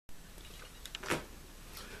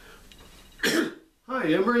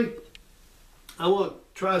Hi, Emory. I want to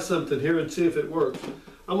try something here and see if it works.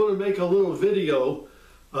 I'm going to make a little video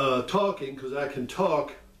talking, because I can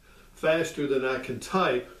talk faster than I can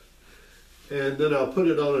type, and then I'll put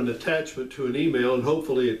it on an attachment to an email, and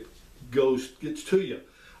hopefully it gets to you.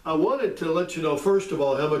 I wanted to let you know, first of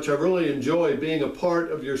all, how much I really enjoy being a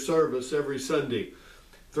part of your service every Sunday.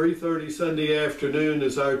 3:30 Sunday afternoon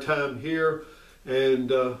is our time here,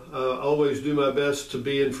 and I always do my best to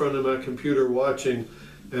be in front of my computer watching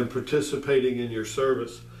and participating in your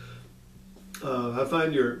service. I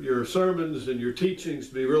find your sermons and your teachings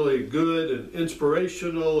to be really good and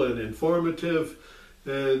inspirational and informative,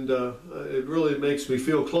 and it really makes me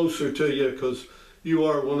feel closer to you, because you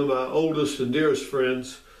are one of my oldest and dearest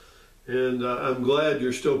friends, and I'm glad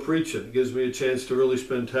you're still preaching. It gives me a chance to really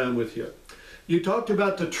spend time with you. You talked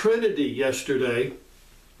about the Trinity yesterday,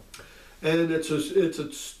 and it's a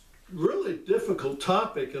really difficult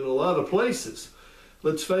topic in a lot of places.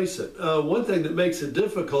 Let's face it. One thing that makes it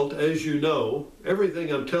difficult, as you know,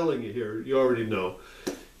 everything I'm telling you here, you already know,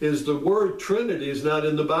 is the word Trinity is not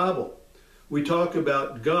in the Bible. We talk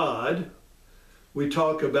about God, we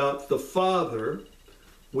talk about the Father,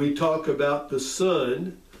 we talk about the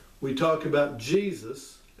Son, we talk about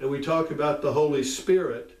Jesus, and we talk about the Holy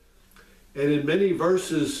Spirit. And in many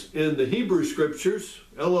verses in the Hebrew Scriptures,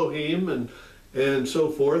 Elohim and so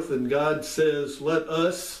forth, and God says, let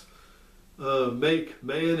us make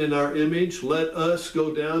man in our image, let us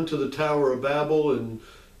go down to the Tower of Babel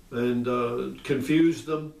and confuse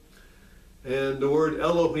them. And the word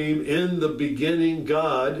Elohim, in the beginning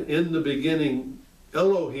God, in the beginning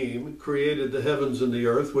Elohim created the heavens and the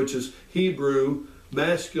earth, which is Hebrew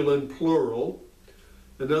masculine plural.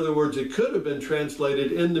 In other words, it could have been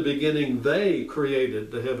translated, in the beginning they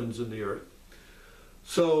created the heavens and the earth.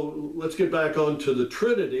 So let's get back onto the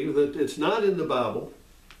Trinity, that it's not in the Bible.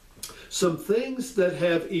 Some things that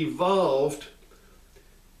have evolved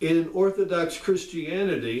in Orthodox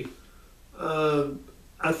Christianity,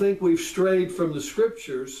 I think we've strayed from the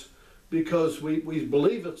Scriptures because we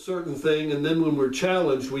believe a certain thing, and then when we're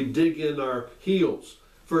challenged, we dig in our heels.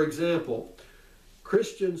 For example,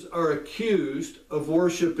 Christians are accused of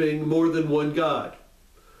worshiping more than one God.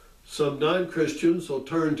 Some non-Christians will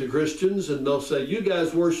turn to Christians and they'll say, you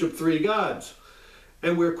guys worship three gods.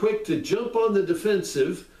 And we're quick to jump on the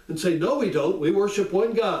defensive and say, no, we don't. We worship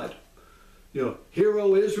one God. You know, hear,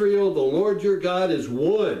 O Israel, the Lord your God is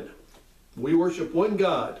one. We worship one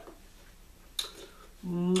God.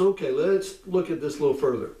 Okay, let's look at this a little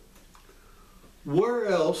further. Where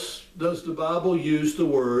else does the Bible use the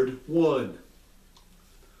word one?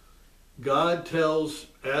 God tells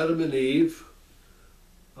Adam and Eve,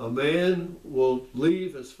 a man will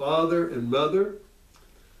leave his father and mother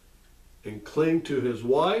and cling to his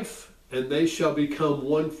wife, and they shall become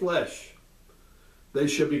one flesh. They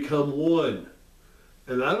shall become one.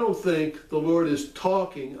 And I don't think the Lord is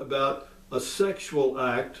talking about a sexual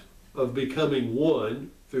act of becoming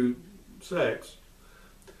one through sex.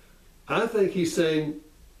 I think he's saying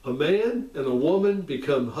a man and a woman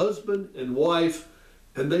become husband and wife,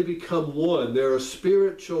 and they become one. They're a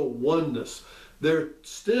spiritual oneness. They're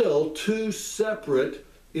still two separate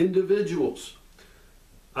individuals.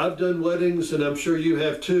 I've done weddings, and I'm sure you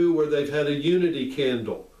have too, where they've had a unity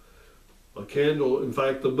candle. A candle, in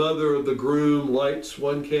fact, the mother of the groom lights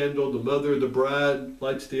one candle, the mother of the bride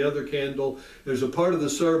lights the other candle. There's a part of the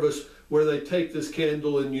service where they take this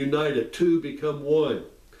candle and unite it. Two become one.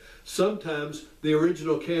 Sometimes the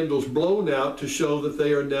original candle's blown out to show that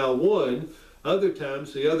they are now one. Other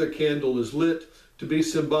times the other candle is lit to be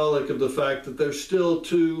symbolic of the fact that they're still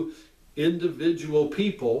two individual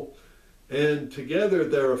people, and together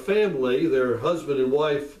they're a family, they're husband and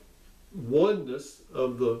wife oneness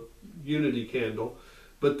of the unity candle,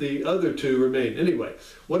 but the other two remain. Anyway,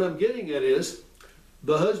 what I'm getting at is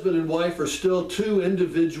the husband and wife are still two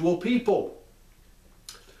individual people.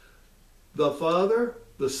 The Father,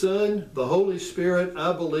 the Son, the Holy Spirit,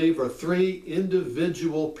 I believe, are three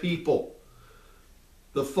individual people.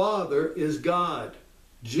 The Father is God.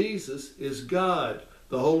 Jesus is God.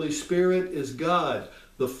 The Holy Spirit is God.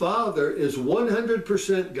 The Father is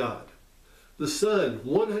 100% God. The Son,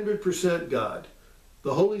 100% God.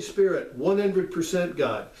 The Holy Spirit, 100%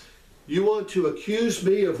 God. You want to accuse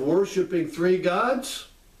me of worshiping three gods?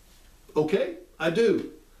 Okay, I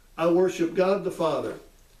do. I worship God the Father.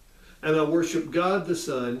 And I worship God the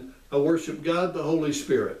Son. I worship God the Holy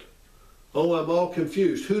Spirit. Oh, I'm all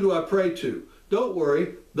confused. Who do I pray to? Don't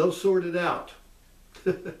worry, they'll sort it out.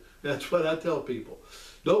 That's what I tell people.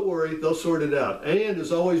 Don't worry, they'll sort it out. Anne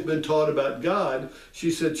has always been taught about God.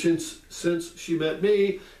 She said since she met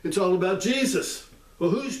me, it's all about Jesus.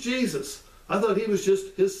 Well, who's Jesus? I thought he was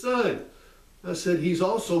just his son. I said, he's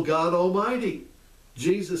also God Almighty.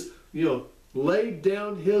 Jesus, laid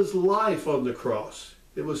down his life on the cross.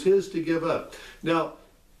 It was his to give up. Now,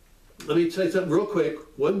 let me say something real quick.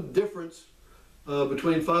 One difference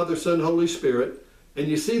between Father, Son, Holy Spirit, and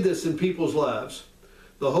you see this in people's lives.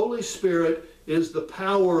 The Holy Spirit is the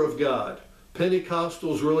power of God.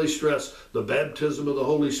 Pentecostals really stress the baptism of the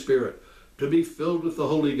Holy Spirit, to be filled with the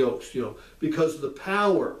Holy Ghost, because the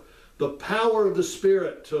power of the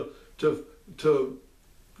Spirit to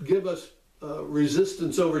give us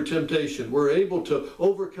resistance over temptation. We're able to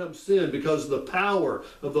overcome sin because of the power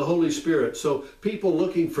of the Holy Spirit. So people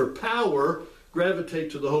looking for power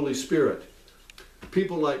gravitate to the Holy Spirit.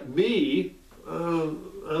 People like me,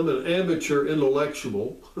 I'm an amateur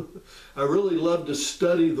intellectual. I really love to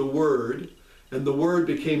study the Word, and the Word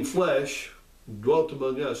became flesh, dwelt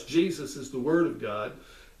among us. Jesus is the Word of God,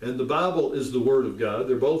 and the Bible is the Word of God.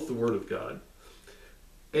 They're both the Word of God.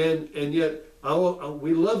 And yet,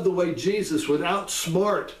 we love the way Jesus would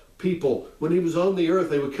outsmart people. When he was on the earth,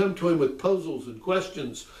 they would come to him with puzzles and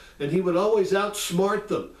questions, and he would always outsmart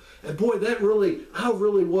them. And boy, I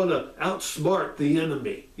really want to outsmart the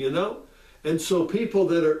enemy, And so people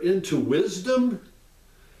that are into wisdom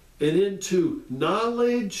and into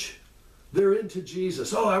knowledge, they're into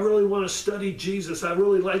Jesus. Oh, I really want to study Jesus. I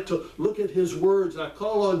really like to look at his words. I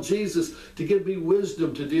call on Jesus to give me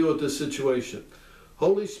wisdom to deal with this situation.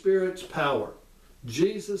 Holy Spirit's power.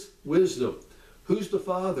 Jesus, wisdom. Who's the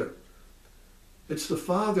Father? It's the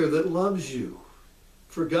Father that loves you.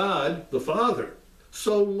 For God, the Father,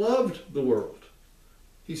 so loved the world,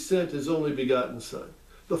 he sent his only begotten Son.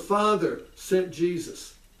 The Father sent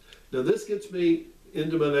Jesus. Now this gets me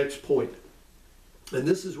into my next point. And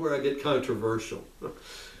this is where I get controversial.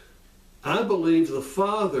 I believe the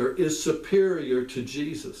Father is superior to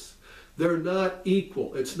Jesus. They're not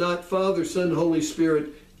equal. It's not Father, Son, Holy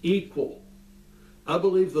Spirit equal. I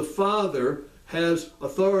believe the Father has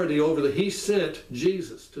authority over he sent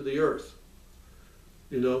Jesus to the earth.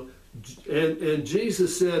 And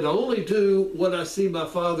Jesus said, I only do what I see my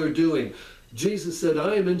Father doing. Jesus said,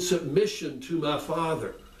 I am in submission to my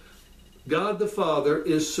Father. God the Father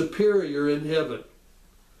is superior in heaven.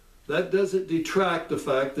 That doesn't detract the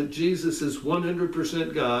fact that Jesus is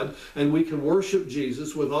 100% God, and we can worship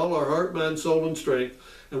Jesus with all our heart, mind, soul, and strength,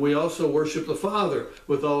 and we also worship the Father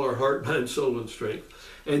with all our heart, mind, soul, and strength.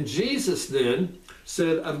 And Jesus then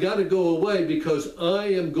said, I've got to go away because I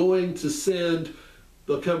am going to send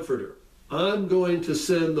the Comforter. I'm going to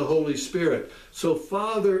send the Holy Spirit. So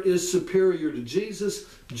Father is superior to Jesus.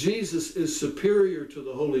 Jesus is superior to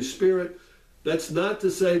the Holy Spirit. That's not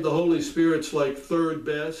to say the Holy Spirit's like third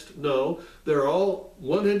best. No, they're all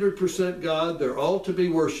 100% God. They're all to be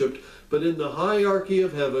worshiped. But in the hierarchy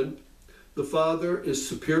of heaven, the Father is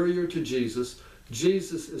superior to Jesus.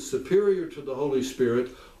 Jesus is superior to the Holy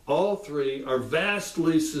Spirit. All three are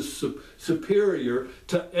vastly superior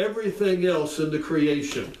to everything else in the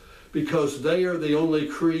creation because they are the only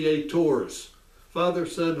creators. Father,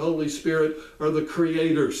 Son, Holy Spirit are the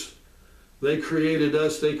creators. They created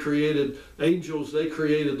us, they created angels, they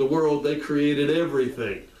created the world, they created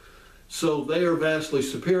everything. So they are vastly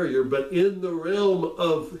superior, but in the realm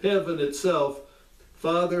of heaven itself,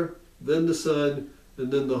 Father, then the Son,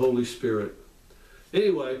 and then the Holy Spirit.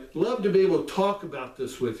 Anyway, love to be able to talk about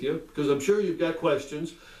this with you, because I'm sure you've got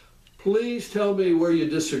questions. Please tell me where you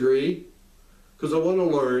disagree, because I want to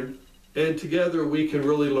learn, and together we can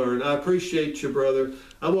really learn. I appreciate you, brother.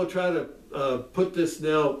 I'm going to try to put this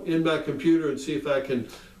now in my computer and see if I can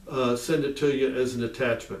send it to you as an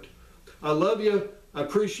attachment. I love you. I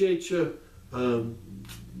appreciate you.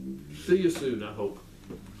 See you soon, I hope.